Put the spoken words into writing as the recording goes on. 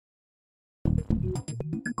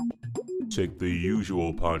Take the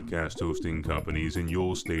usual podcast hosting companies and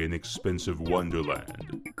you'll stay in expensive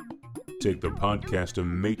wonderland. Take the Podcaster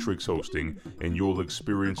Matrix hosting and you'll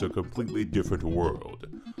experience a completely different world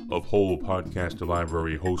of whole podcast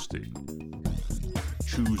library hosting.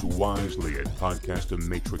 Choose wisely at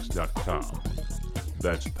podcastermatrix.com.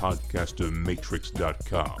 That's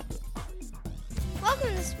podcastermatrix.com.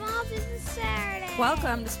 Welcome to Small Business Saturday.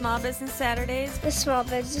 Welcome to Small Business Saturdays, The Small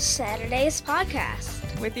Business Saturdays podcast.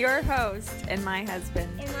 with your host and my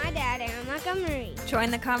husband. And my dad, Aaron Montgomery.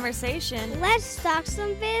 Join the conversation. Let's talk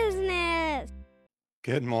some business.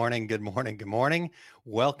 Good morning, good morning, good morning.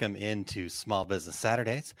 Welcome into Small Business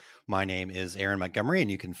Saturdays. My name is Aaron Montgomery,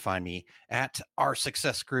 and you can find me at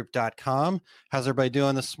oursuccessgroup.com. How's everybody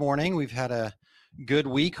doing this morning? We've had a good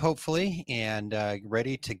week, hopefully, and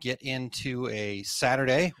ready to get into a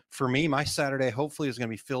Saturday. For me, my Saturday hopefully is going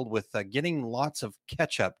to be filled with getting lots of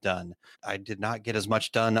catch-up done. I did not get as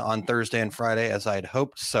much done on Thursday and Friday as I had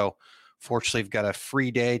hoped, so fortunately, I've got a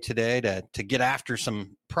free day today to get after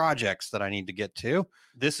some projects that I need to get to.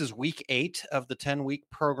 This is week 8 of the 10-week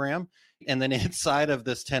program. And then inside of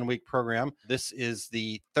this 10-week program, this is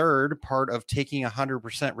the third part of taking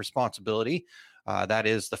 100% responsibility. That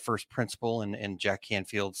is the first principle in Jack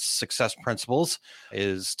Canfield's success principles,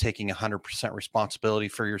 is taking 100% responsibility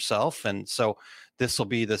for yourself. And so this will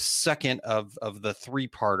be the second of the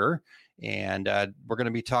three-parter. And we're going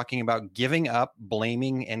to be talking about giving up,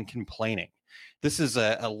 blaming, and complaining. This is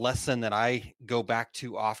a lesson that I go back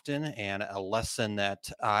to often, and a lesson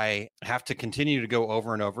that I have to continue to go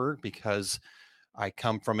over and over because I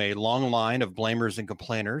come from a long line of blamers and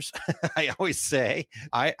complainers. I always say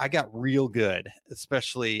I got real good,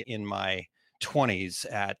 especially in my 20s,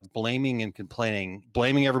 at blaming and complaining,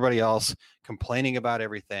 blaming everybody else, complaining about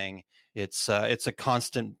everything. It's a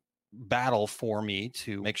constant battle for me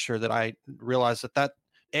to make sure that I realize that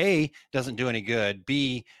A, doesn't do any good,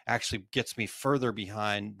 B, actually gets me further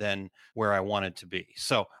behind than where I wanted to be.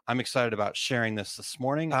 So I'm excited about sharing this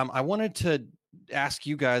morning. I wanted to ask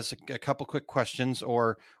you guys a couple quick questions,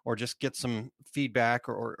 or just get some feedback,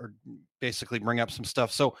 or basically bring up some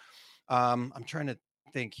stuff. So I'm trying to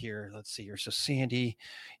think here. Let's see here. So Sandy,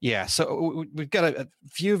 yeah. So we've got a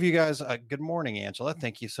few of you guys. Good morning, Angela.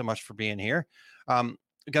 Thank you so much for being here.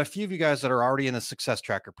 We've got a few of you guys that are already in the Success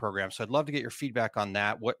Tracker program. So I'd love to get your feedback on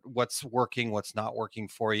that. What's working, what's not working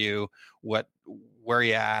for you, where are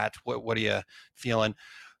you at, what are you feeling?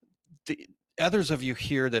 The others of you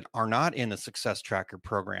here that are not in the Success Tracker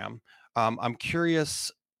program, I'm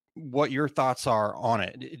curious what your thoughts are on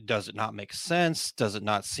it. Does it not make sense? Does it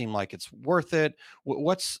not seem like it's worth it?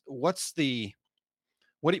 What do you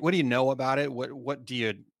know about it? What do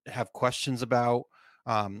you have questions about?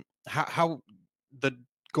 How the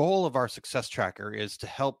goal of our Success Tracker is to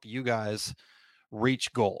help you guys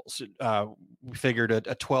reach goals. We figured a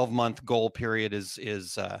 12-month goal period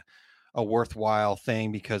is a worthwhile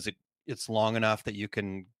thing because it's long enough that you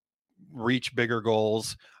can reach bigger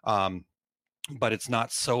goals, but it's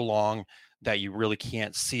not so long that you really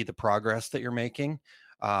can't see the progress that you're making.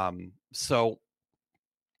 So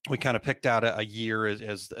we kind of picked out a year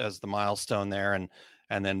as the milestone there,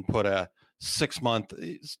 and then put a 6-month,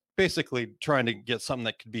 basically trying to get something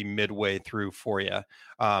that could be midway through for you.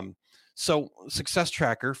 So Success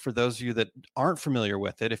Tracker, for those of you that aren't familiar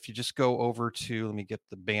with it, if you just go over to, let me get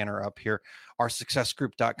the banner up here,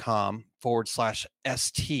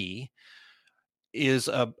 oursuccessgroup.com/ST, is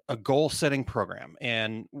a goal setting program.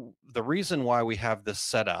 And the reason why we have this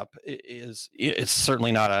set up is it's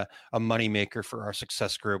certainly not a money maker for our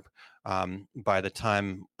success group. By the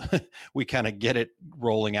time we kind of get it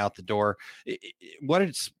rolling out the door, what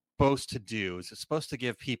it's supposed to do is it's supposed to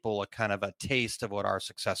give people a kind of a taste of what our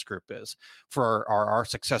success group is. For our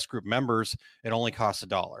success group members, it only costs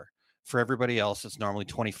 $1. For everybody else, it's normally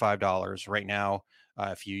 $25. Right now,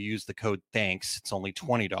 if you use the code THANKS, it's only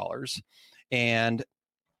 $20. And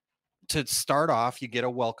to start off, you get a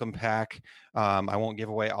welcome pack. I won't give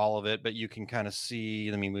away all of it, but you can kind of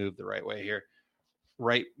see, let me move the right way here.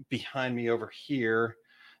 Right behind me over here,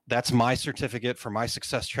 that's my certificate for my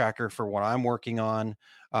Success Tracker for what I'm working on.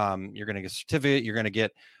 You're going to get a certificate. You're going to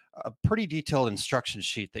get a pretty detailed instruction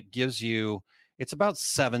sheet that gives you, it's about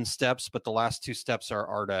 7 steps, but the last 2 steps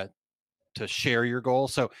are to share your goal.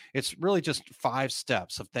 So it's really just 5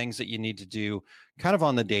 steps of things that you need to do kind of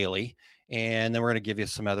on the daily. And then we're going to give you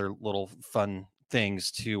some other little fun things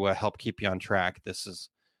to help keep you on track. This is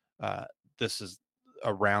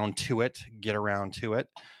around to it, get around to it.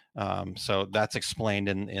 So that's explained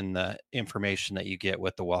in the information that you get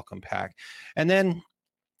with the welcome pack. And then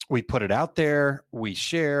we put it out there, we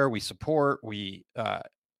share, we support, we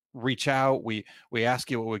reach out. We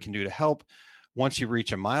ask you what we can do to help. Once you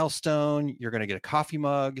reach a milestone, you're going to get a coffee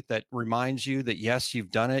mug that reminds you that, yes, you've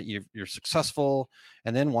done it. You're successful.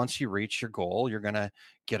 And then once you reach your goal, you're going to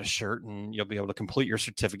get a shirt and you'll be able to complete your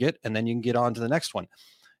certificate. And then you can get on to the next one.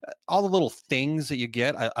 All the little things that you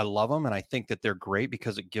get, I love them. And I think that they're great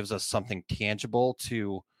because it gives us something tangible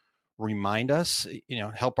to remind us,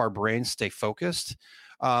 help our brains stay focused.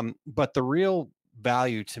 But the real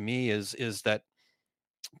value to me is that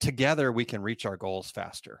together we can reach our goals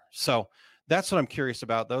faster. So that's what I'm curious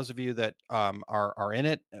about. Those of you that are in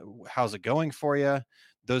it, how's it going for you?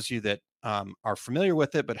 Those of you that are familiar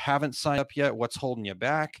with it but haven't signed up yet, what's holding you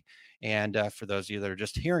back? And for those of you that are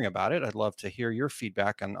just hearing about it, I'd love to hear your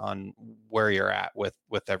feedback on where you're at with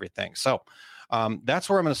everything. So that's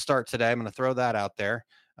where I'm going to start today. I'm going to throw that out there.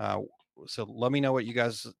 So let me know what you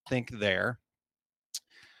guys think there.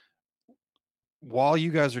 While you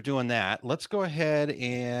guys are doing that, let's go ahead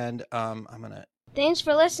and I'm going to. Thanks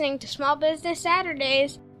for listening to Small Business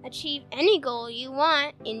Saturdays. Achieve any goal you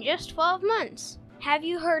want in just 12 months. Have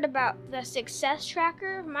you heard about the Success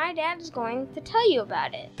Tracker? My dad is going to tell you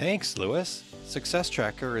about it. Thanks, Lewis. Success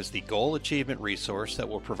Tracker is the goal achievement resource that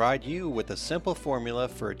will provide you with a simple formula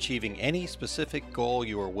for achieving any specific goal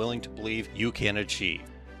you are willing to believe you can achieve.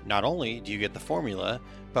 Not only do you get the formula,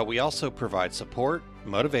 but we also provide support,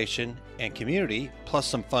 motivation, and community, plus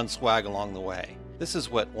some fun swag along the way. This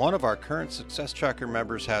is what one of our current Success Tracker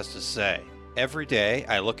members has to say. Every day,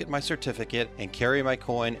 I look at my certificate and carry my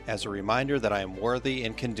coin as a reminder that I am worthy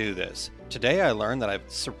and can do this. Today, I learned that I've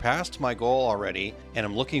surpassed my goal already, and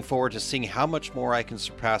I'm looking forward to seeing how much more I can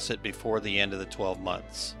surpass it before the end of the 12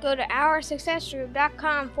 months. Go to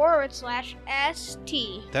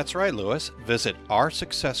OurSuccessGroup.com/ST. That's right, Lewis. Visit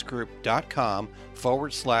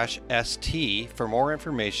OurSuccessGroup.com/ST for more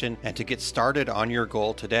information and to get started on your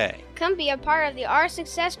goal today. Come be a part of the Our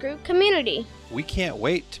Success Group community. We can't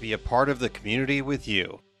wait to be a part of the community with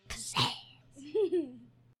you.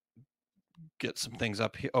 Get some things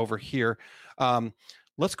up over here.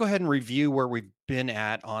 Let's go ahead and review where we've been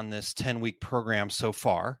at on this 10-week program so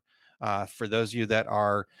far. For those of you that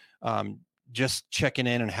are just checking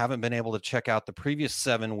in and haven't been able to check out the previous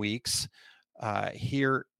 7 weeks,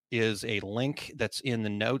 here is a link that's in the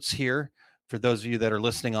notes here. For those of you that are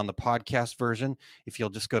listening on the podcast version, if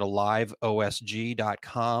you'll just go to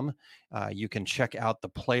liveosg.com, you can check out the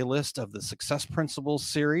playlist of the Success Principles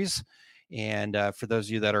series. And for those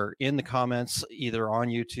of you that are in the comments, either on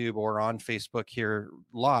YouTube or on Facebook here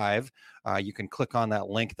live, you can click on that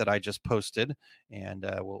link that I just posted, and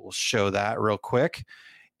we'll show that real quick.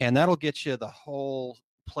 And that'll get you the whole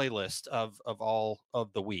playlist of all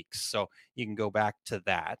of the weeks. So you can go back to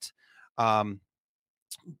that.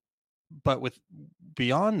 But with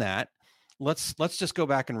beyond that, let's just go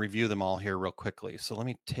back and review them all here real quickly. So let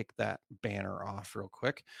me take that banner off real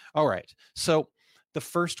quick. All right. So the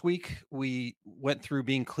first week we went through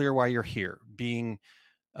being clear why you're here, being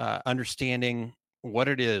understanding what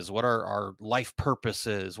it is, what our life purpose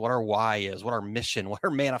is, what our why is, what our mission, what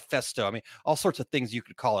our manifesto. I mean, all sorts of things you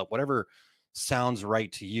could call it, whatever sounds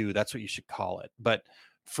right to you. That's what you should call it. But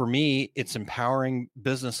for me, it's empowering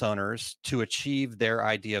business owners to achieve their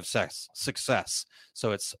idea of success.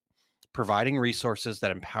 So it's providing resources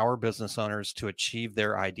that empower business owners to achieve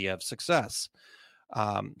their idea of success.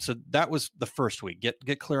 So that was the first week.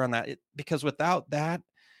 Get clear on that, because without that,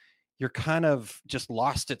 you're kind of just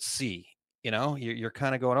lost at sea. You're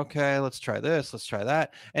kind of going, okay, let's try this, let's try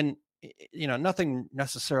that. And, nothing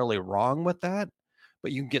necessarily wrong with that,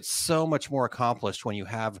 but you can get so much more accomplished when you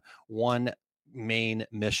have one main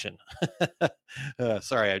mission.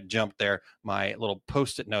 Sorry, I jumped there. My little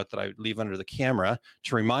Post-it note that I leave under the camera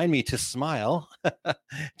to remind me to smile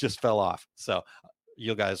just fell off. So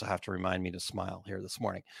you guys will have to remind me to smile here this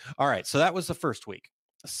morning. All right. So that was the first week.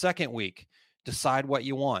 The second week, decide what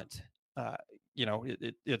you want.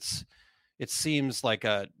 It seems like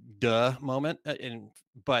a duh moment,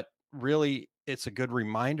 but really it's a good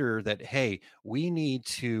reminder that, hey, we need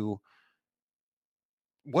to,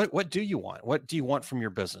 what do you want? What do you want from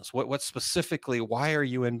your business? What specifically, why are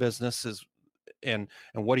you in business and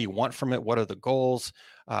what do you want from it? What are the goals?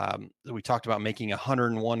 We talked about making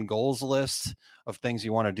 101 goals list of things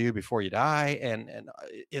you want to do before you die. And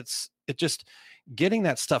it's just getting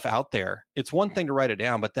that stuff out there. It's one thing to write it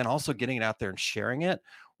down, but then also getting it out there and sharing it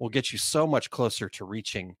will get you so much closer to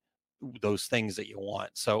reaching those things that you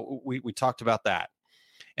want. So we talked about that.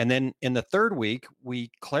 And then in the third week, we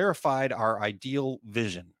clarified our ideal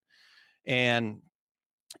vision. And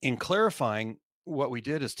in clarifying, what we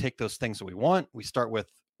did is take those things that we want. We start with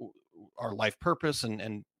our life purpose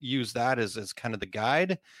and use that as kind of the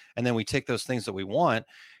guide. And then we take those things that we want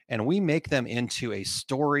and we make them into a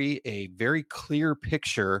story, a very clear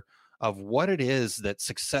picture of what it is that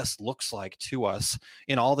success looks like to us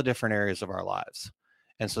in all the different areas of our lives.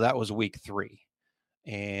 And so that was week 3.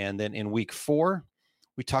 And then in week 4,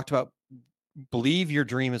 we talked about believe your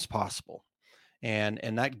dream is possible. And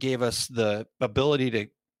that gave us the ability to,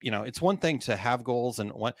 it's one thing to have goals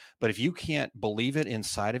but if you can't believe it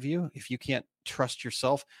inside of you, if you can't trust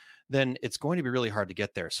yourself, then it's going to be really hard to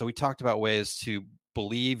get there. So we talked about ways to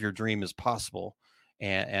believe your dream is possible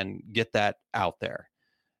and get that out there.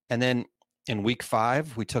 And then in week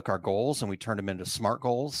 5, we took our goals and we turned them into SMART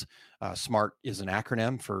goals. SMART is an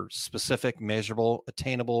acronym for specific, measurable,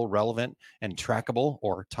 attainable, relevant, and trackable,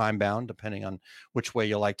 or time-bound, depending on which way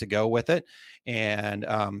you like to go with it. And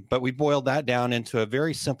but we boiled that down into a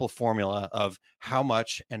very simple formula of how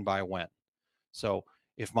much and by when. So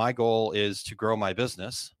if my goal is to grow my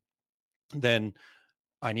business, then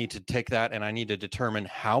I need to take that and I need to determine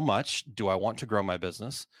how much do I want to grow my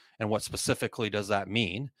business and what specifically does that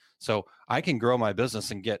mean. So I can grow my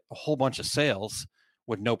business and get a whole bunch of sales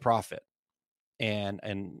with no profit. And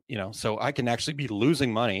so I can actually be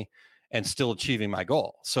losing money and still achieving my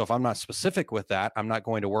goal. So if I'm not specific with that, I'm not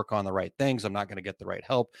going to work on the right things. I'm not going to get the right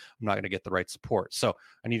help. I'm not going to get the right support. So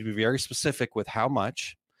I need to be very specific with how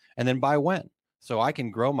much and then by when. So I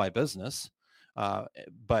can grow my business,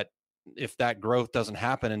 but if that growth doesn't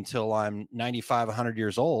happen until I'm 95, 100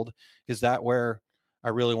 years old, is that where I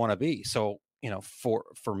really want to be? So,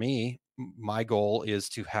 for me, my goal is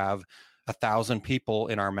to have 1,000 people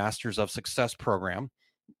in our Masters of Success program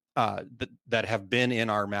that have been in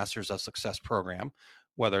our Masters of Success program,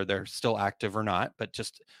 whether they're still active or not, but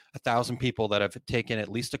just 1,000 people that have taken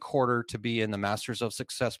at least a quarter to be in the Masters of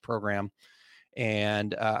Success program.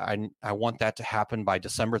 And I want that to happen by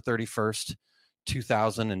December 31st,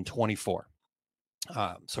 2024.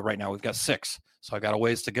 So right now we've got 6, so I got a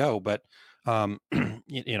ways to go, but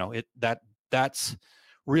that's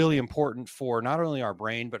really important for not only our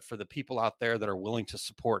brain, but for the people out there that are willing to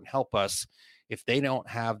support and help us. If they don't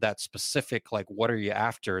have that specific, like, what are you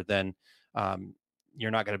after, then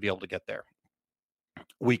you're not going to be able to get there.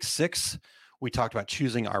 Week 6, we talked about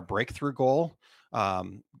choosing our breakthrough goal.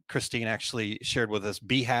 Christine actually shared with us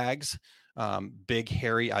BHAGs, big,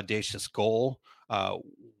 hairy, audacious goal.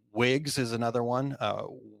 WIGS is another one.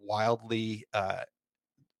 Wildly,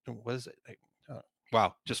 what is it?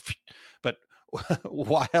 Wow, but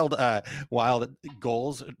wild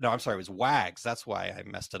goals. No, I'm sorry, it was WAGs. That's why I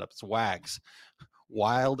messed it up. It's WAGs.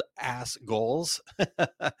 Wild ass goals.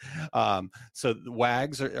 So the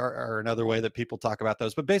WAGs are another way that people talk about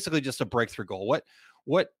those, but basically just a breakthrough goal.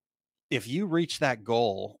 What if you reach that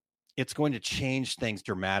goal, it's going to change things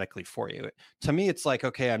dramatically for you. To me, it's like,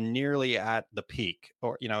 okay, I'm nearly at the peak,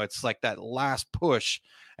 or, it's like that last push.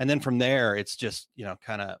 And then from there, it's just,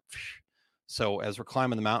 kind of, so as we're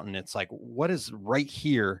climbing the mountain, it's like, what is right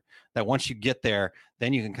here that once you get there,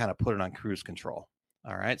 then you can kind of put it on cruise control.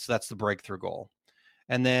 All right. So that's the breakthrough goal.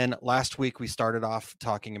 And then last week we started off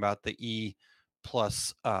talking about the E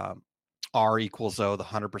plus R equals O, the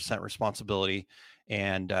 100% responsibility,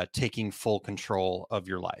 and taking full control of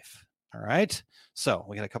your life. All right. So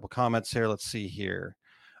we got a couple comments here. Let's see here.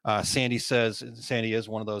 Sandy says, Sandy is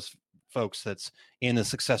one of those folks that's in the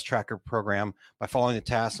Success Tracker program. By following the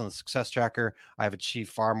tasks on the Success Tracker, I've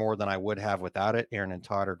achieved far more than I would have without it. Aaron and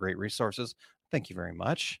Todd are great resources. Thank you very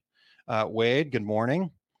much. Wade, good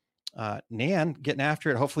morning. Nan, getting after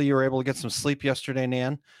it. Hopefully you were able to get some sleep yesterday,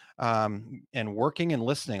 Nan, and working and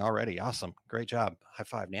listening already. Awesome. Great job. High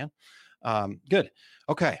five, Nan. Good.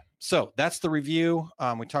 Okay. So that's the review.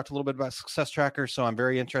 We talked a little bit about Success Tracker. So I'm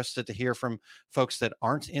very interested to hear from folks that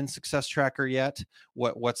aren't in Success Tracker yet.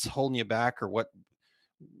 What's holding you back, or what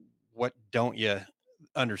don't you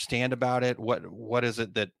understand about it? What is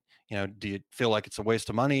it that, do you feel like it's a waste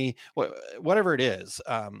of money? Whatever it is,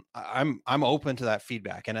 I'm open to that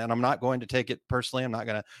feedback, and I'm not going to take it personally. I'm not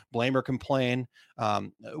going to blame or complain.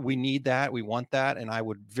 We need that. We want that. And I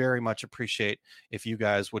would very much appreciate if you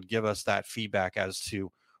guys would give us that feedback as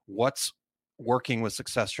to what's working with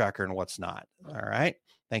Success Tracker and what's not. All right.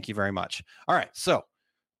 Thank you very much. All right. So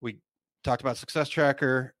we talked about Success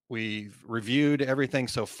Tracker. We've reviewed everything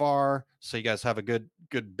so far, so you guys have a good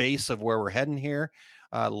base of where we're heading here.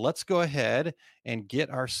 Let's go ahead and get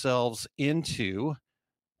ourselves into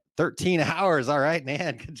 13 hours. All right,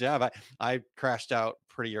 man, good job. I crashed out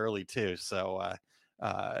pretty early too, so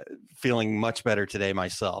feeling much better today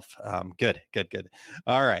myself. Good.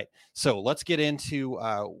 All right, so let's get into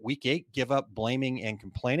week 8, give up blaming and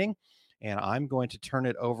complaining. And I'm going to turn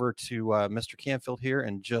it over to Mr. Canfield here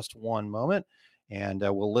in just one moment. and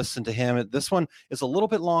we'll listen to him. This one is a little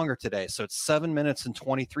bit longer today, so it's 7 minutes and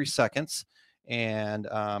 23 seconds, and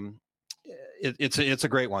it's a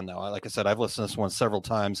great one though. Like I said, I've listened to this one several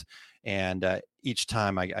times, and each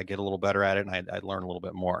time I get a little better at it, and I learn a little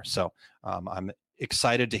bit more. So I'm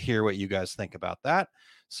excited to hear what you guys think about that.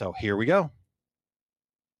 So here we go.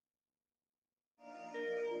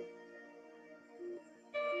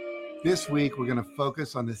 This week, we're going to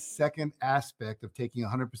focus on the second aspect of taking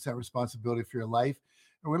 100% responsibility for your life.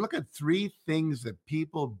 And we're going to look at 3 things that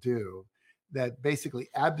people do that basically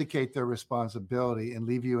abdicate their responsibility and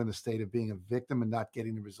leave you in the state of being a victim and not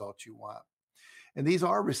getting the results you want. And these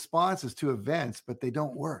are responses to events, but they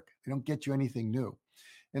don't work. They don't get you anything new.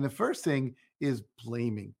 And the first thing is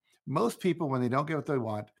blaming. Most people, when they don't get what they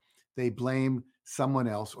want, they blame someone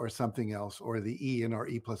else or something else, or the E in our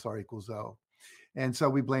E plus R equals O. And so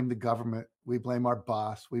we blame the government, we blame our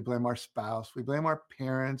boss, we blame our spouse, we blame our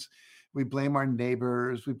parents, we blame our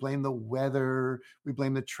neighbors, we blame the weather, we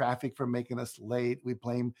blame the traffic for making us late, we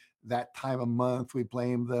blame that time of month, we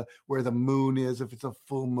blame where the moon is, if it's a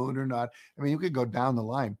full moon or not. I mean, you could go down the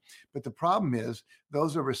line. But the problem is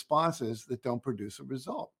those are responses that don't produce a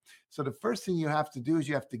result. So the first thing you have to do is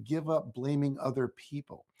you have to give up blaming other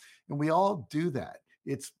people. And we all do that.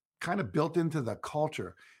 It's kind of built into the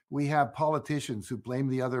culture. We have politicians who blame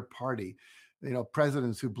the other party,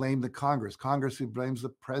 presidents who blame the Congress who blames the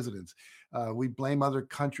presidents. We blame other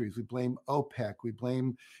countries. We blame OPEC. We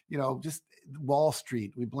blame, just Wall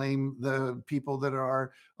Street. We blame the people that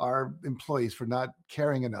are our employees for not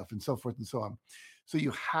caring enough, and so forth and so on. So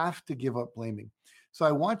you have to give up blaming. So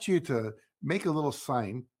I want you to make a little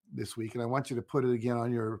sign this week, and I want you to put it again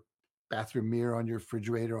on your bathroom mirror, on your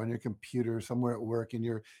refrigerator, on your computer, somewhere at work, in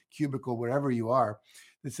your cubicle, wherever you are,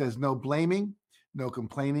 that says no blaming, no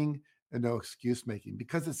complaining, and no excuse making,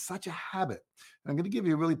 because it's such a habit. And I'm going to give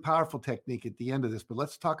you a really powerful technique at the end of this, but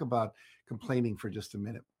let's talk about complaining for just a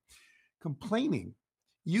minute. Complaining,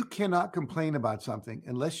 you cannot complain about something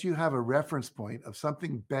unless you have a reference point of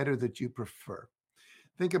something better that you prefer.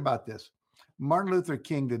 Think about this. Martin Luther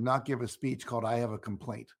King did not give a speech called I Have a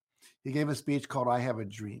Complaint. He gave a speech called I Have a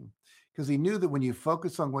Dream, because he knew that when you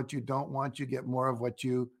focus on what you don't want, you get more of what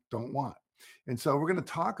you don't want. And so we're going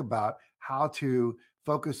to talk about how to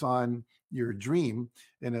focus on your dream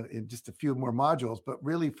in just a few more modules. But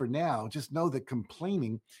really for now, just know that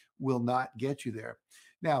complaining will not get you there.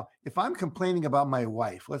 Now, if I'm complaining about my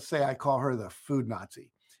wife, let's say I call her the food Nazi,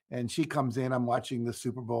 and she comes in, I'm watching the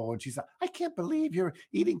Super Bowl, and she's like, I can't believe you're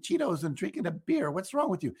eating Cheetos and drinking a beer. What's wrong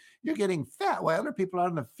with you? You're getting fat while other people out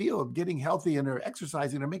in the field getting healthy and are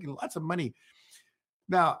exercising and making lots of money.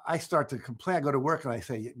 Now, I start to complain. I go to work and I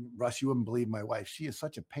say, Russ, you wouldn't believe my wife. She is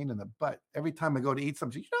such a pain in the butt. Every time I go to eat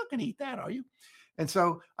something, you're not going to eat that, are you? And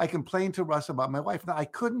so I complained to Russ about my wife. Now, I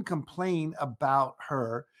couldn't complain about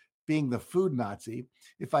her being the food Nazi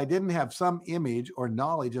if I didn't have some image or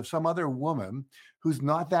knowledge of some other woman who's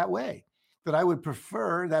not that way, that I would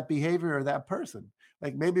prefer that behavior or that person.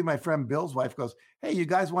 Like maybe my friend Bill's wife goes, hey, you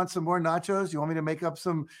guys want some more nachos? You want me to make up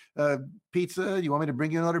some pizza? You want me to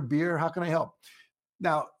bring you another beer? How can I help?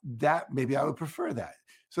 Now, that maybe I would prefer that.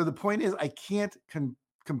 So the point is, I can't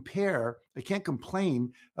compare, I can't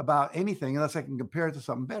complain about anything unless I can compare it to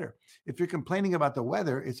something better. If you're complaining about the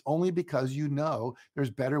weather, it's only because you know there's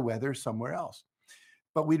better weather somewhere else.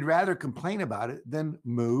 But we'd rather complain about it than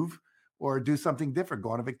move or do something different, go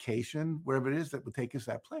on a vacation, wherever it is that would take us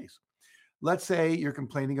that place. Let's say you're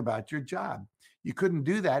complaining about your job. You couldn't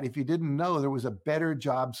do that if you didn't know there was a better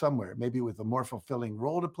job somewhere, maybe with a more fulfilling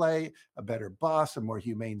role to play, a better boss, a more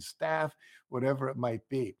humane staff, whatever it might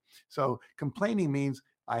be. So complaining means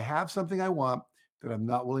I have something I want that I'm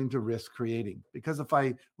not willing to risk creating. Because if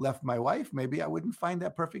I left my wife, maybe I wouldn't find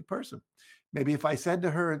that perfect person. Maybe if I said to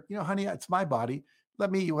her, honey, it's my body.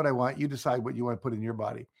 Let me eat what I want. You decide what you want to put in your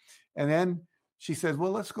body. And then she says,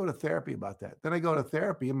 well, let's go to therapy about that. Then I go to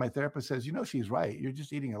therapy and my therapist says, she's right. You're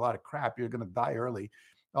just eating a lot of crap. You're going to die early.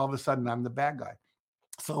 All of a sudden, I'm the bad guy.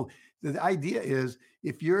 So the idea is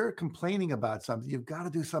if you're complaining about something, you've got to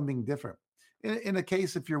do something different. In a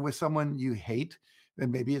case, if you're with someone you hate, then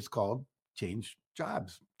maybe it's called change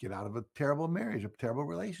jobs, get out of a terrible marriage, a terrible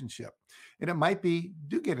relationship. And it might be,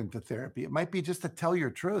 do get into therapy. It might be just to tell your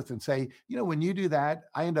truth and say, when you do that,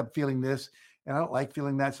 I end up feeling this. And I don't like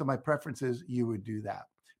feeling that. So my preference is you would do that.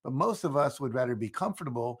 But most of us would rather be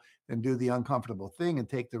comfortable than do the uncomfortable thing and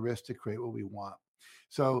take the risk to create what we want.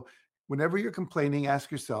 So whenever you're complaining,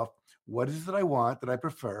 ask yourself, what is it I want that I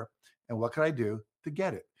prefer? And what can I do to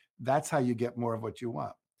get it? That's how you get more of what you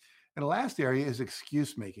want. And the last area is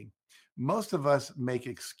excuse making. Most of us make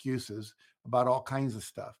excuses about all kinds of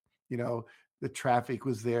stuff. The traffic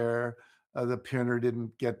was there. The printer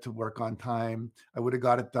didn't get to work on time. I would have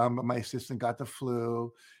got it done, but my assistant got the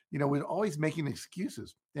flu. We're always making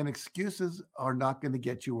excuses, and excuses are not going to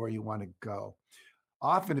get you where you want to go.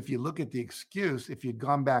 Often, if you look at the excuse, if you'd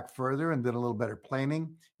gone back further and did a little better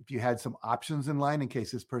planning, if you had some options in line in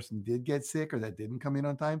case this person did get sick or that didn't come in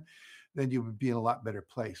on time, then you would be in a lot better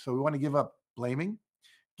place. So we want to give up blaming,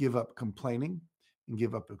 give up complaining, and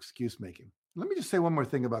give up excuse making. Let me just say one more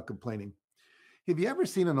thing about complaining. Have you ever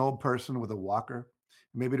seen an old person with a walker?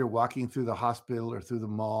 Maybe they're walking through the hospital or through the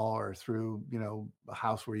mall or through, a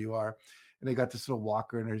house where you are, and they got this little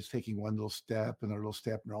walker and they're just taking one little step and their little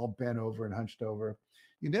step and they're all bent over and hunched over.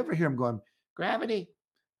 You never hear them going, "Gravity,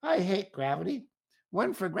 I hate gravity.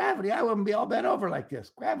 Wasn't for gravity, I wouldn't be all bent over like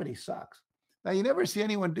this. Gravity sucks." Now, you never see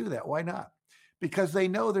anyone do that. Why not? Because they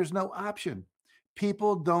know there's no option.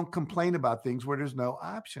 People don't complain about things where there's no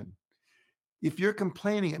option. If you're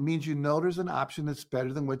complaining, it means you know there's an option that's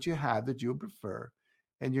better than what you have that you would prefer,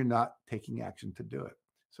 and you're not taking action to do it.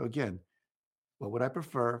 So again, what would I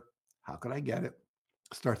prefer? How could I get it?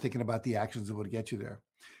 Start thinking about the actions that would get you there.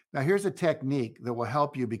 Now, here's a technique that will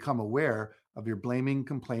help you become aware of your blaming,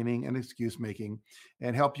 complaining, and excuse making,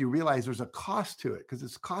 and help you realize there's a cost to it because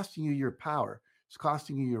it's costing you your power. It's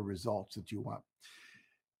costing you your results that you want.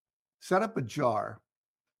 Set up a jar.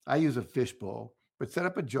 I use a fishbowl, but set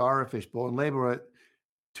up a jar or fishbowl and label it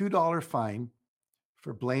 $2 fine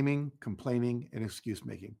for blaming, complaining, and excuse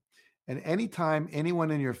making. And anytime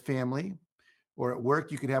anyone in your family or at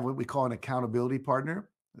work, you could have what we call an accountability partner.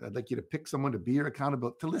 I'd like you to pick someone to be your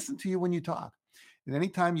accountability, to listen to you when you talk. And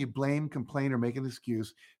anytime you blame, complain, or make an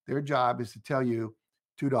excuse, their job is to tell you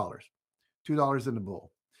 $2 in the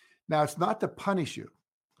bowl. Now, it's not to punish you.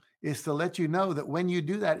 It's to let you know that when you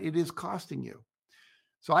do that, it is costing you.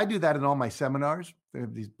 So I do that in all my seminars. They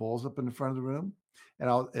have these bowls up in the front of the room.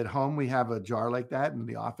 And at home, we have a jar like that in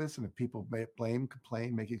the office. And if people blame,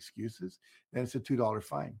 complain, make excuses, then it's a $2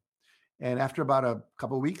 fine. And after about a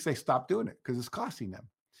couple of weeks, they stop doing it because it's costing them.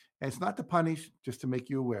 And it's not to punish, just to make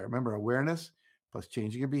you aware. Remember, awareness plus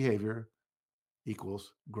changing your behavior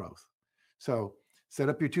equals growth. So set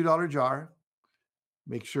up your $2 jar.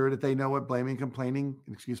 Make sure that they know what blaming, complaining,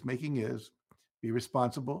 and excuse making is. Be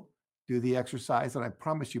responsible. Do the exercise. And I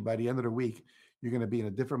promise you, by the end of the week, you're going to be in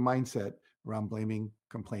a different mindset around blaming,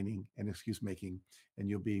 complaining, and excuse making. And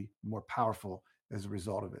you'll be more powerful as a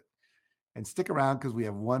result of it. And stick around because we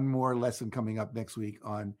have one more lesson coming up next week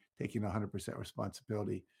on taking 100%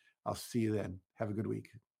 responsibility. I'll see you then. Have a good week.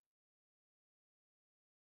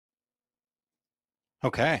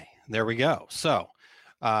 Okay, there we go. So,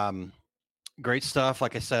 great stuff.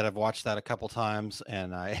 Like I said, I've watched that a couple times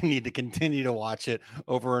and I need to continue to watch it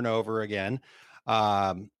over and over again.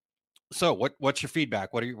 So what's your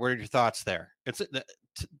feedback? What are your thoughts there? It's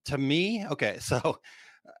to me. Okay. So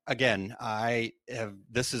again,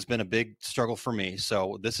 this has been a big struggle for me.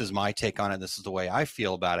 So this is my take on it. This is the way I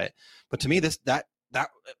feel about it. But to me, that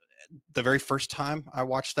the very first time I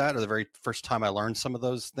watched that, or the very first time I learned some of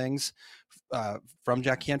those things from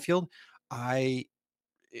Jack Canfield, I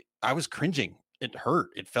was cringing. It hurt.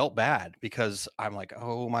 It felt bad because I'm like,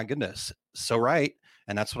 oh my goodness, so right.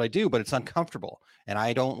 And that's what I do, but it's uncomfortable. And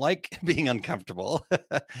I don't like being uncomfortable.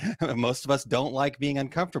 Most of us don't like being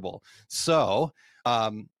uncomfortable. So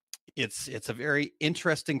it's a very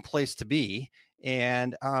interesting place to be.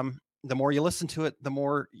 And the more you listen to it, the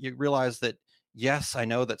more you realize that, yes, I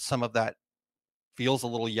know that some of that feels a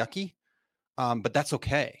little yucky, but that's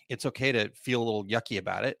okay. It's okay to feel a little yucky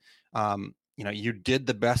about it. You did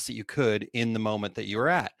the best that you could in the moment that you were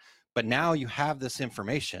at, but now you have this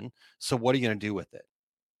information. So what are you going to do with it?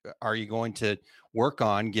 Are you going to work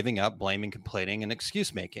on giving up blaming, complaining, and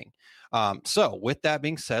excuse making? So with that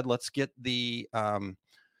being said, let's get the, now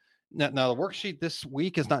the worksheet this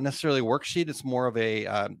week is not necessarily a worksheet. It's more of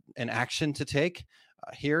an action to take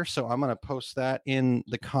here. So I'm going to post that in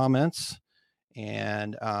the comments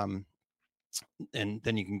and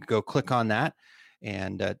then you can go click on that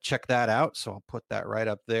and check that out. So I'll put that right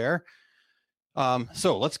up there.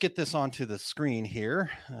 So let's get this onto the screen here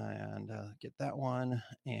and get that one,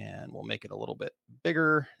 and we'll make it a little bit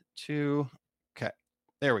bigger too. Okay,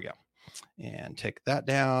 there we go. And take that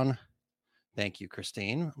down. Thank you,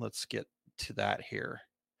 Christine. Let's get to that here.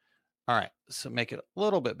 All right, so make it a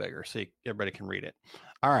little bit bigger so everybody can read it.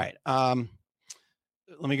 All right.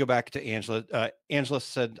 Let me go back to Angela. Angela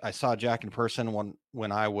said, I saw Jack in person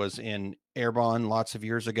when I was in Airborne lots of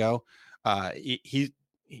years ago.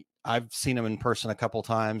 I've seen him in person a couple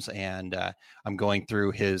times, and I'm going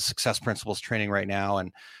through his success principles training right now.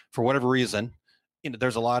 And for whatever reason,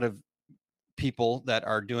 there's a lot of people that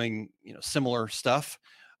are doing, similar stuff.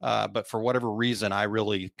 But for whatever reason, I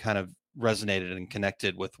really kind of resonated and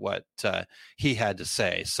connected with what he had to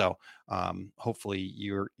say. So hopefully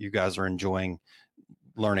you guys are enjoying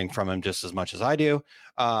learning from him just as much as I do.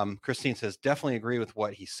 Christine says, definitely agree with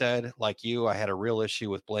what he said. Like you, I had a real issue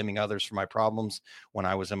with blaming others for my problems when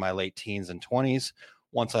I was in my late teens and 20s.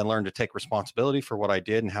 Once I learned to take responsibility for what I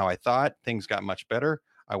did and how I thought, things got much better.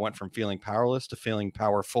 I went from feeling powerless to feeling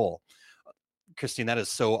powerful. Christine, that is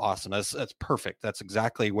so awesome. That's perfect. That's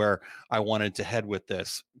exactly where I wanted to head with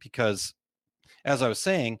this, because as I was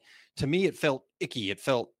saying, to me, it felt icky. It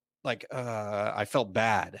felt like I felt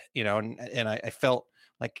bad, and I felt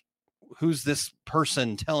like, who's this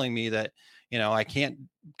person telling me that, I can't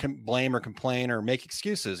blame or complain or make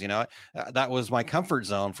excuses? That was my comfort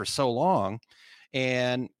zone for so long.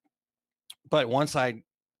 But once I,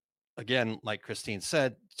 again, like Christine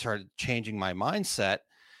said, started changing my mindset,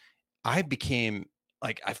 I became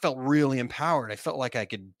like, I felt really empowered. I felt like I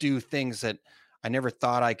could do things that I never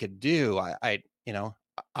thought I could do.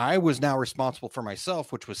 I was now responsible for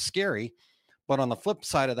myself, which was scary. But on the flip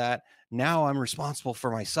side of that, now I'm responsible for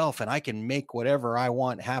myself and I can make whatever I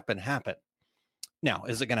want happen. Now,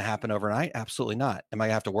 is it going to happen overnight? Absolutely not. Am I going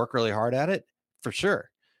to have to work really hard at it? For sure.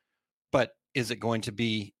 But is it going to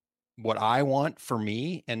be what I want for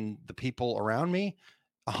me and the people around me?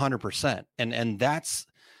 100%. And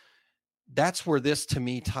that's where this, to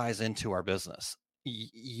me, ties into our business.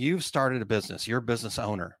 You've started a business. You're a business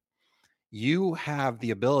owner. You have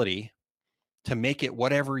the ability to make it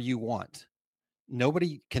whatever you want.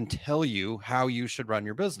 Nobody can tell you how you should run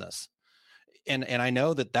your business. And I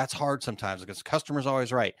know that that's hard sometimes, because the customer's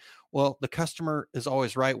always right. Well, the customer is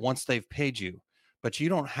always right once they've paid you, but you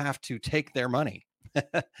don't have to take their money.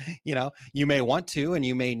 You may want to, and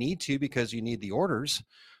you may need to, because you need the orders,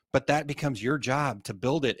 but that becomes your job to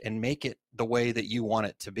build it and make it the way that you want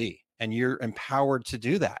it to be. And you're empowered to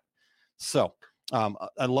do that. So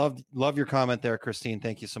I love your comment there, Christine.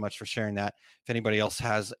 Thank you so much for sharing that. If anybody else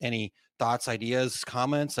has any thoughts, ideas,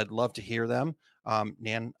 comments, I'd love to hear them.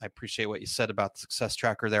 Nan, I appreciate what you said about the success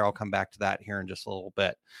tracker there. I'll come back to that here in just a little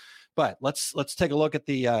bit. But let's take a look at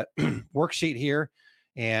the worksheet here.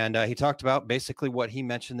 And he talked about basically what he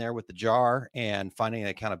mentioned there with the jar and finding an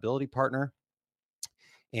accountability partner.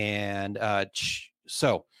 And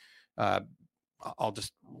so I'll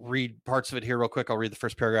just read parts of it here real quick. I'll read the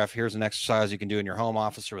first paragraph. Here's an exercise you can do in your home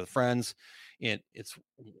office or with friends. It's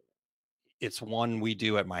one we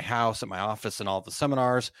do at my house, at my office, and all of the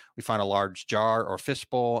seminars. We find a large jar or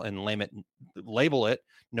fishbowl and label it,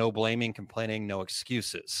 no blaming, complaining, no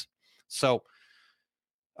excuses. So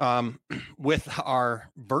with our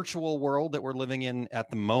virtual world that we're living in at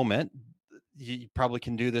the moment, you probably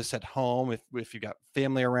can do this at home. If you've got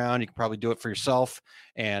family around, you can probably do it for yourself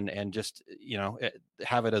and just,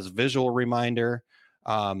 have it as a visual reminder.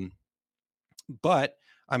 But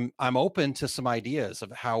I'm open to some ideas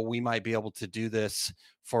of how we might be able to do this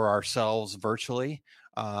for ourselves virtually,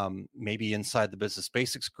 maybe inside the Business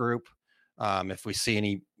Basics group. If we see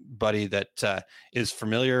anybody that is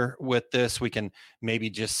familiar with this, we can maybe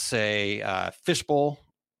just say fishbowl.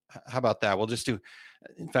 How about that? We'll just do,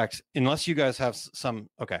 in fact, unless you guys have some,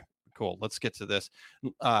 okay, cool. Let's get to this.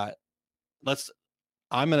 I'm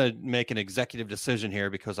going to make an executive decision here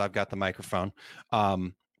because I've got the microphone.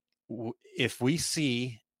 If we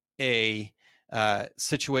see a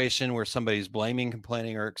situation where somebody's blaming,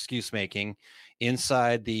 complaining, or excuse making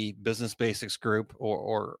inside the Business Basics group,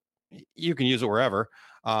 or you can use it wherever,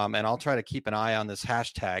 and I'll try to keep an eye on this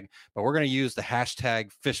hashtag, but we're going to use the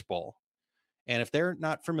hashtag fishbowl. And if they're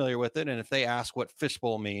not familiar with it, and if they ask what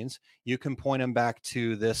fishbowl means, you can point them back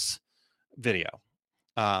to this video.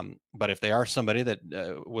 But if they are somebody that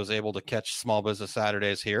was able to catch Small Business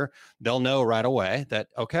Saturdays here, they'll know right away that,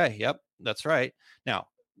 okay, yep, that's right. Now,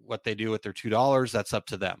 what they do with their $2, that's up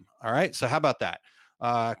to them. All right. So how about that?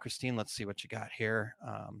 Christine, let's see what you got here.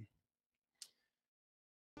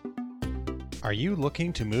 Are you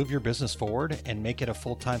looking to move your business forward and make it a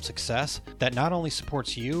full-time success that not only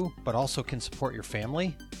supports you, but also can support your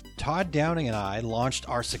family? Todd Downing and I launched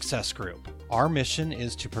our Success Group. Our mission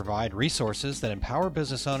is to provide resources that empower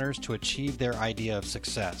business owners to achieve their idea of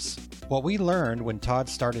success. What we learned when Todd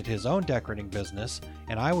started his own decorating business,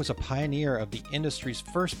 and I was a pioneer of the industry's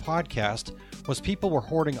first podcast, was people were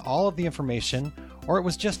hoarding all of the information, or it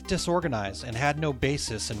was just disorganized and had no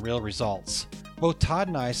basis in real results. Both Todd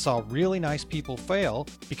and I saw really nice people fail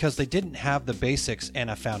because they didn't have the basics and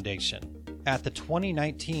a foundation. At the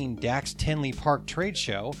 2019 Dax Tinley Park Trade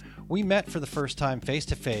Show, we met for the first time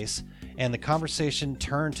face-to-face, and the conversation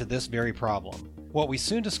turned to this very problem. What we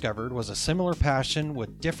soon discovered was a similar passion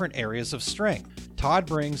with different areas of strength. Todd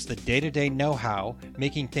brings the day-to-day know-how,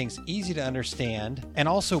 making things easy to understand, and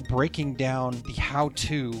also breaking down the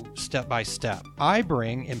how-to step-by-step. I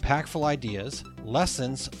bring impactful ideas,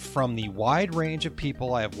 lessons from the wide range of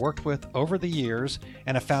people I have worked with over the years,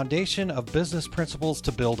 and a foundation of business principles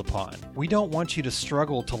to build upon. We don't want you to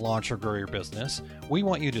struggle to launch or grow your business. We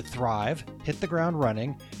want you to thrive, hit the ground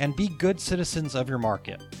running, and be good citizens of your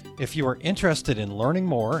market. If you are interested in learning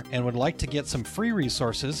more and would like to get some free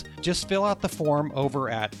resources, just fill out the form over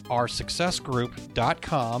at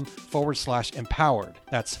oursuccessgroup.com/empowered.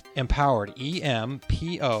 That's empowered,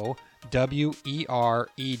 EMPOWERED.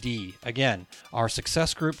 Again,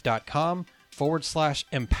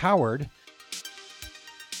 oursuccessgroup.com/empowered.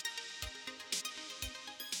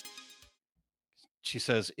 She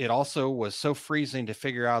says, it also was so freezing to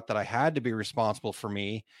figure out that I had to be responsible for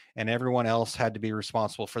me and everyone else had to be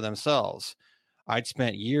responsible for themselves. I'd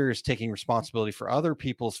spent years taking responsibility for other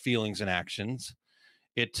people's feelings and actions.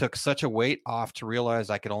 It took such a weight off to realize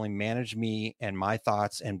I could only manage me and my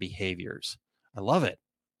thoughts and behaviors. I love it.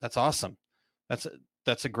 That's awesome. That's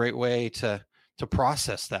a great way to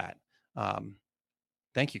process that.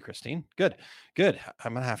 Thank you, Christine. Good.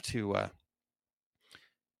 I'm going to have to,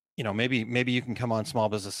 maybe you can come on Small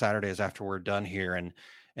Business Saturdays after we're done here and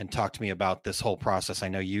talk to me about this whole process. I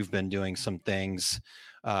know you've been doing some things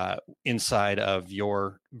inside of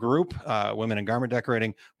your group, Women in Garment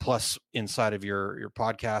Decorating, plus inside of your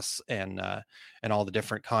podcasts and all the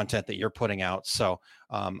different content that you're putting out. So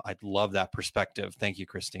I'd love that perspective. Thank you,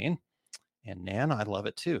 Christine. And Nan, I love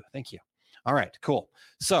it too. Thank you. All right, cool.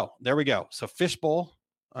 So there we go. So Fishbowl.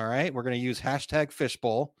 All right, we're going to use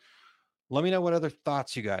 #Fishbowl. Let me know what other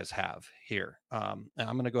thoughts you guys have here. And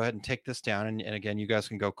I'm going to go ahead and take this down. And again, you guys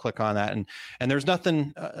can go click on that. And there's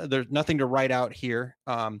nothing to write out here.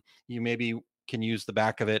 You maybe can use the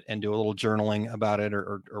back of it and do a little journaling about it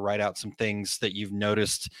or write out some things that you've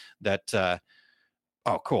noticed that,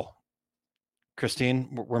 oh, cool.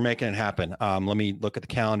 Christine, we're making it happen. Let me look at the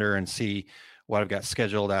calendar and see what I've got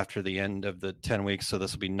scheduled after the end of the 10 weeks. So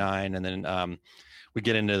this will be 9. And then, we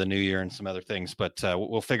get into the new year and some other things, but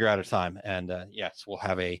we'll figure out a time. And yes, we'll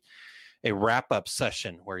have a wrap up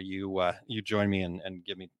session where you join me and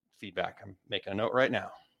give me feedback. I'm making a note right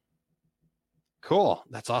now. Cool.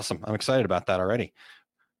 That's awesome. I'm excited about that already.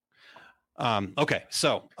 Okay.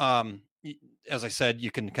 So as I said,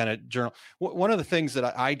 you can kind of journal. One of the things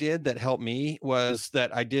that I did that helped me was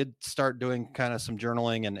that I did start doing kind of some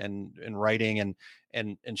journaling and writing and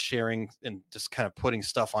sharing and just kind of putting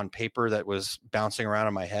stuff on paper that was bouncing around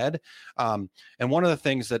in my head. And one of the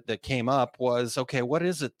things that came up was, okay, what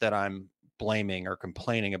is it that I'm blaming or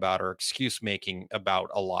complaining about or excuse making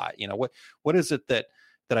about a lot? What is it that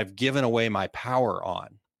I've given away my power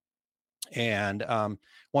on? And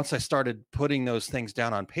once I started putting those things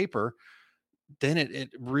down on paper, then it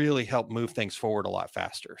really helped move things forward a lot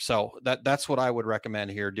faster. So that's what I would recommend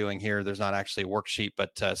doing here. There's not actually a worksheet,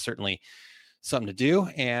 but certainly something to do.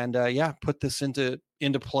 And put this into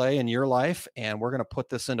play in your life. And we're going to put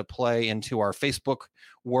this into play into our Facebook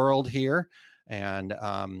world here. And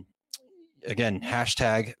again,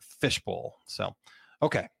 #Fishbowl. So,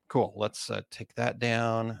 okay, cool. Let's take that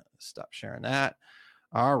down. Stop sharing that.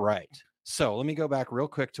 All right. So let me go back real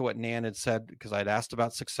quick to what Nan had said, because I'd asked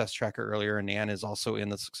about Success Tracker earlier, and Nan is also in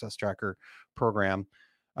the Success Tracker program.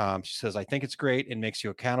 She says, I think it's great. It makes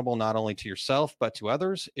you accountable not only to yourself, but to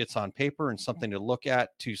others. It's on paper and something to look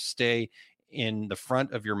at to stay in the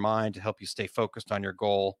front of your mind to help you stay focused on your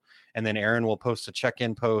goal. And then Aaron will post a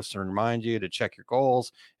check-in post and remind you to check your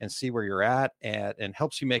goals and see where you're at, and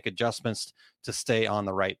helps you make adjustments to stay on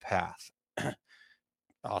the right path.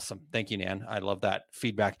 Awesome. Thank you, Nan. I love that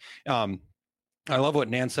feedback. I love what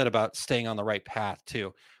Nan said about staying on the right path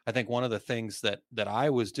too. I think one of the things that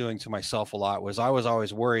I was doing to myself a lot was I was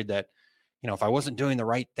always worried that, if I wasn't doing the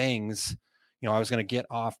right things, I was going to get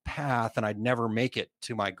off path and I'd never make it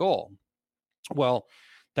to my goal. Well,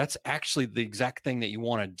 that's actually the exact thing that you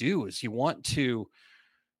want to do. Is you want to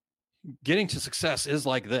getting to success is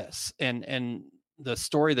like this. And the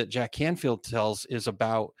story that Jack Canfield tells is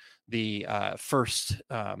about the first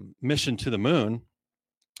mission to the moon.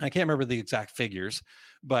 I can't remember the exact figures,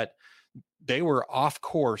 but they were off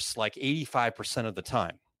course like 85% of the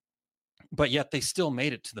time, but yet they still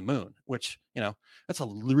made it to the moon, which, that's a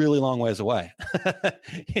really long ways away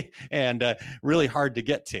and really hard to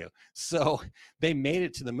get to. So they made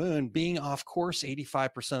it to the moon being off course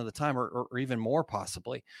 85% of the time, or even more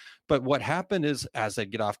possibly. But what happened is, as they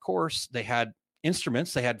get off course, they had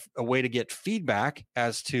instruments, they had a way to get feedback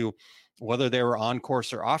as to whether they were on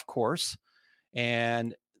course or off course.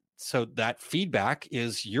 And so that feedback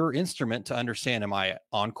is your instrument to understand, am I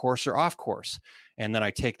on course or off course? And then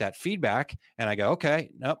I take that feedback and I go,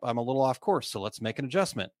 okay, nope, I'm a little off course. So let's make an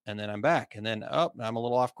adjustment. And then I'm back. And then, oh, I'm a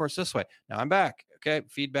little off course this way. Now I'm back. Okay.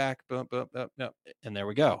 Feedback, boom, boom, boom, boom. And there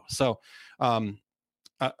we go. So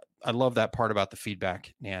I love that part about the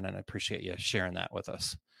feedback, Nan, and I appreciate you sharing that with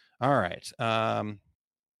us. All right.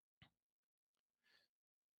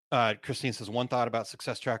 Christine says, one thought about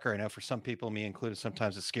Success Tracker. I know for some people, me included,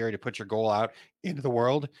 sometimes it's scary to put your goal out into the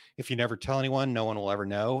world. If you never tell anyone, no one will ever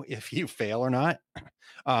know if you fail or not.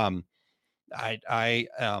 I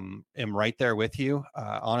am right there with you.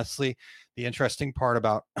 Honestly, the interesting part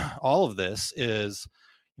about all of this is,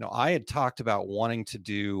 I had talked about wanting to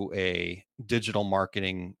do a digital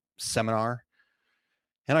marketing seminar,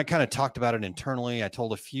 and I kind of talked about it internally. I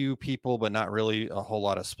told a few people, but not really a whole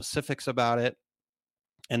lot of specifics about it.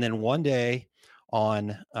 And then one day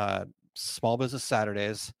on Small Business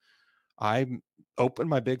Saturdays, I opened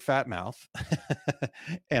my big fat mouth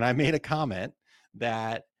and I made a comment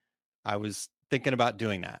that I was thinking about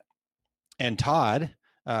doing that. And Todd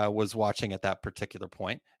was watching at that particular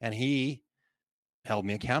point, and he held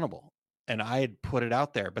me accountable. And I had put it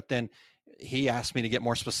out there, but then he asked me to get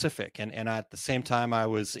more specific. And at the same time, I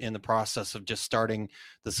was in the process of just starting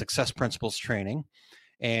the Success Principles training.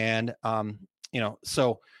 And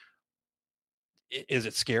so is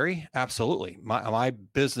it scary? Absolutely. My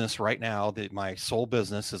business right now, my sole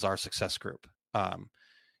business is our Success Group.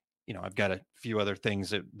 I've got a few other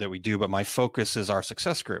things that we do, but my focus is our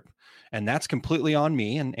Success Group, and that's completely on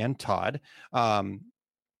me and Todd.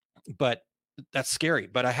 But that's scary,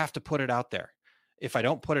 but I have to put it out there. If I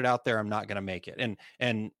don't put it out there, I'm not going to make it.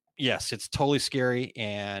 And yes, it's totally scary.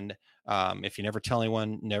 And if you never tell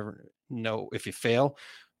anyone, never know if you fail.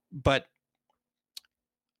 But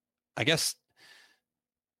I guess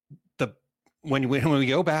when we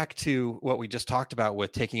go back to what we just talked about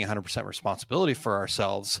with taking 100% responsibility for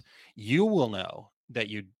ourselves, you will know that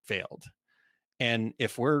you failed. And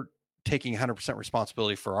if we're taking 100%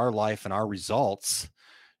 responsibility for our life and our results,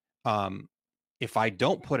 if I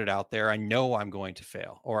don't put it out there, I know I'm going to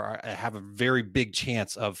fail, or I have a very big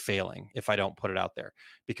chance of failing if I don't put it out there,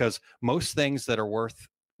 because most things that are worth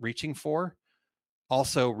reaching for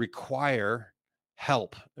also require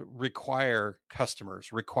help, require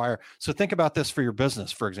customers, so think about this for your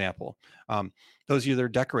business. For example, those of you that are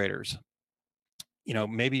decorators,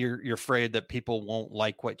 maybe you're afraid that people won't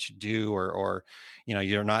like what you do, or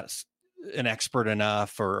you're not an expert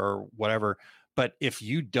enough or whatever. But if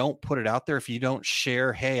you don't put it out there, if you don't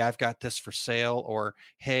share, hey, I've got this for sale, or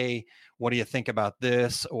hey, what do you think about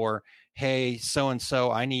this? Or hey,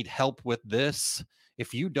 so-and-so, I need help with this.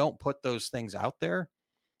 If you don't put those things out there,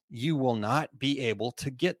 you will not be able to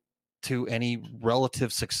get to any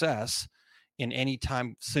relative success in any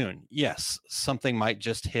time soon. Yes, something might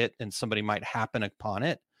just hit and somebody might happen upon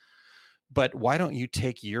it, but why don't you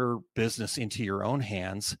take your business into your own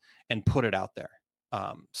hands and put it out there?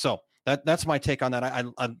 So that's my take on that.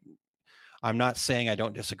 I'm not saying I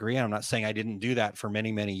don't disagree. I'm not saying I didn't do that for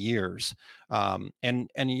many, many years. And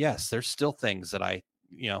yes, there's still things that I,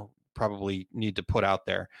 probably need to put out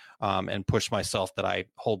there and push myself that I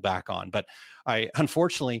hold back on. But I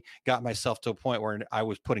unfortunately got myself to a point where I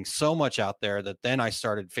was putting so much out there that then I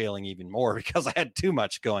started failing even more because I had too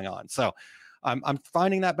much going on. So I'm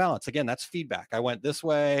finding that balance. Again, that's feedback. I went this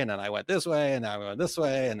way, and then I went this way, and I went this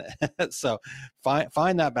way. And so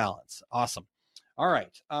find that balance. Awesome. All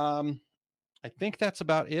right. I think that's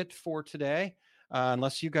about it for today.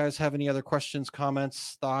 Unless you guys have any other questions,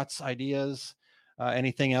 comments, thoughts, ideas,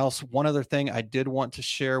 anything else. One other thing I did want to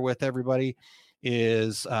share with everybody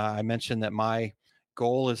is I mentioned that my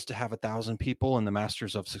goal is to have 1,000 people in the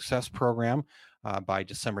Masters of Success program by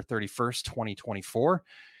December 31st, 2024.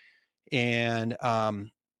 And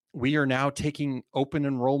we are now taking open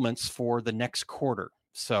enrollments for the next quarter.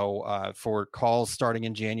 So for calls starting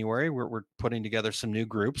in January, we're putting together some new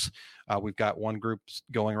groups. We've got one group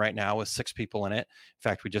going right now with 6 people in it. In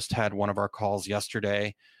fact, we just had one of our calls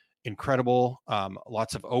yesterday. Incredible.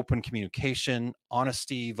 Lots of open communication,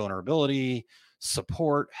 honesty, vulnerability,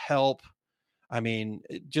 support, help. I mean,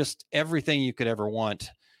 just everything you could ever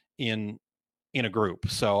want in a group.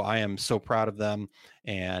 So I am so proud of them.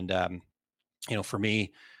 And, for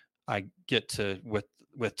me, I get to,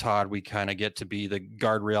 with Todd, we kind of get to be the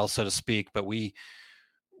guardrail, so to speak, but we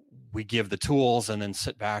give the tools and then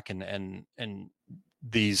sit back and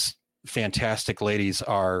these fantastic ladies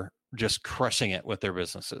are just crushing it with their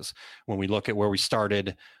businesses. When we look at where we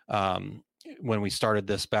started, when we started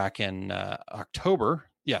this back in October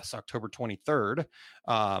 23rd,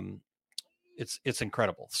 it's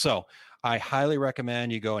incredible. So I highly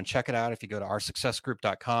recommend you go and check it out. If you go to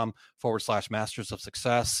oursuccessgroup.com/masters of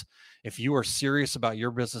success, if you are serious about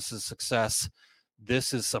your business's success,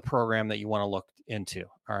 this is a program that you want to look into.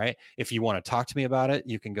 All right. If you want to talk to me about it,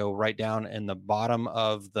 you can go right down in the bottom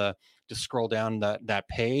of just scroll down that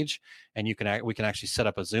page, and we can actually set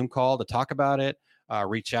up a Zoom call to talk about it.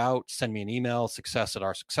 Reach out, send me an email,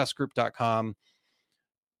 success@oursuccessgroup.com.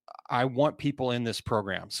 I want people in this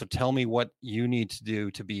program. So tell me what you need to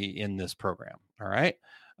do to be in this program. All right.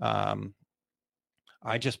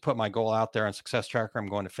 I just put my goal out there on Success Tracker. I'm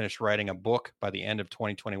going to finish writing a book by the end of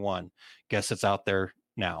 2021. Guess it's out there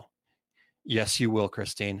now. Yes, you will,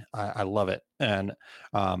 Christine. I love it. And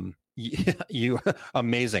you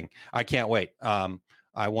amazing. I can't wait.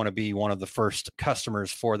 I want to be one of the first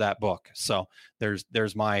customers for that book. So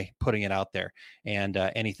there's my putting it out there, and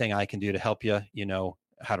anything I can do to help you, you know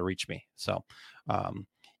how to reach me. So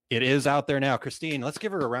it is out there now. Christine, let's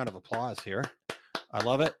give her a round of applause here. I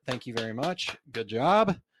love it. Thank you very much. Good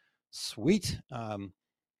job. Sweet. All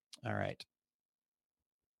right.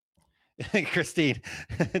 Christine,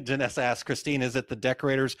 Janessa asked, Christine, is it the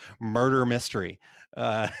Decorator's Murder Mystery?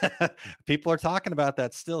 People are talking about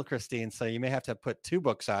that still, Christine. So you may have to put 2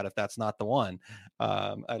 books out if that's not the one.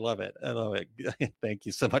 I love it. I love it. Thank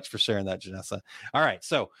you so much for sharing that, Janessa. All right.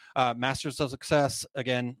 So Masters of Success,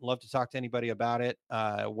 again, love to talk to anybody about it.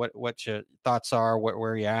 What your thoughts are,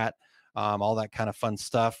 where you're at, all that kind of fun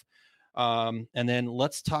stuff. And then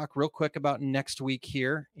let's talk real quick about next week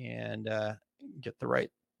here, and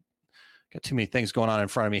got too many things going on in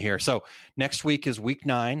front of me here. So next week is week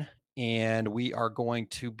 9, and we are going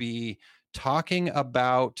to be talking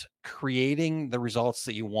about creating the results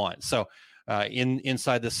that you want. So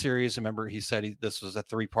inside this series, remember he said this was a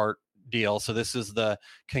 3-part deal. So this is the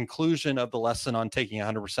conclusion of the lesson on taking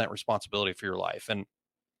 100% responsibility for your life and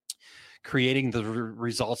creating the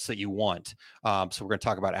results that you want. So we're going to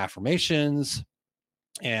talk about affirmations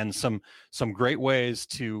and some great ways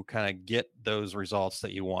to kind of get those results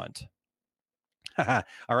that you want.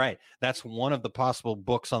 All right. That's one of the possible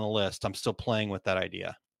books on the list. I'm still playing with that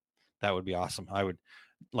idea. That would be awesome.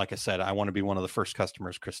 Like I said, I want to be one of the first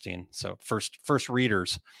customers, Christine. So first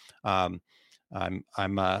readers. I'm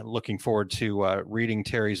looking forward to reading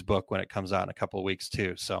Terry's book when it comes out in a couple of weeks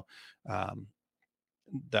too. So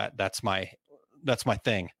that's my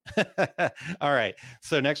thing. All right.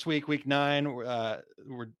 So next week, week 9,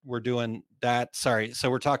 we're doing that. Sorry. So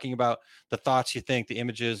we're talking about the thoughts you think, the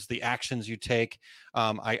images, the actions you take.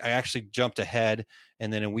 I actually jumped ahead.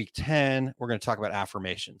 And then in week 10, we're going to talk about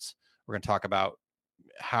affirmations. We're going to talk about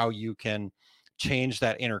how you can change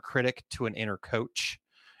that inner critic to an inner coach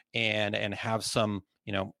and have some,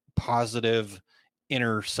 positive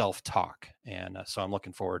inner self-talk. And so I'm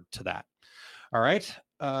looking forward to that. All right.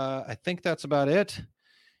 I think that's about it.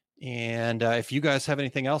 And if you guys have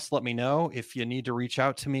anything else, let me know. If you need to reach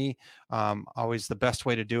out to me, always the best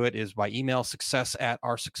way to do it is by email,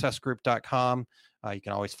 success@oursuccessgroup.com. You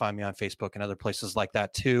can always find me on Facebook and other places like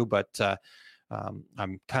that too. But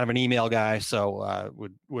I'm kind of an email guy, so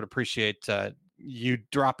would appreciate you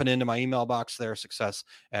dropping into my email box there,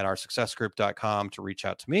 success@oursuccessgroup.com, to reach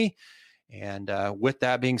out to me. And with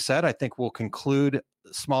that being said, I think we'll conclude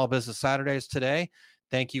Small Business Saturdays today.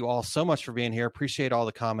 Thank you all so much for being here. Appreciate all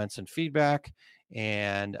the comments and feedback.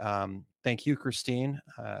 And thank you, Christine.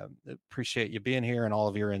 Appreciate you being here and all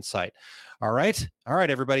of your insight. All right,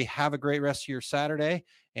 everybody. Have a great rest of your Saturday.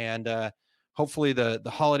 And hopefully the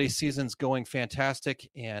holiday season's going fantastic.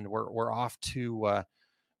 And we're off to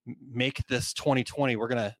make this 2020. We're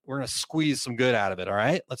gonna squeeze some good out of it. All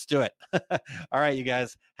right, let's do it. All right, you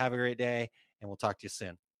guys, have a great day, and we'll talk to you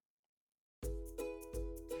soon.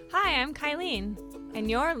 Hi, I'm Kylene,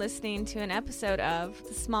 and you're listening to an episode of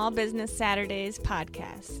the Small Business Saturdays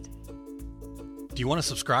podcast. Do you want to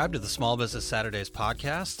subscribe to the Small Business Saturdays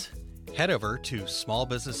podcast? Head over to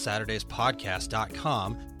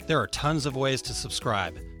smallbusinesssaturdayspodcast.com. There are tons of ways to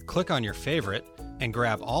subscribe. Click on your favorite and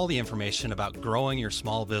grab all the information about growing your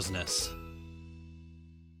small business.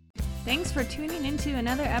 Thanks for tuning into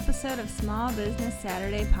another episode of Small Business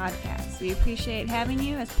Saturday podcast. We appreciate having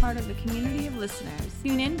you as part of the community of listeners.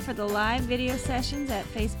 Tune in for the live video sessions at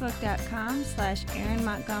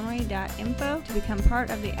facebook.com/aaronmontgomery.info to become part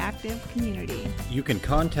of the active community. You can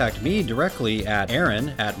contact me directly at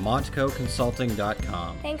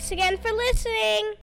aaron@montcoconsulting.com. Thanks again for listening.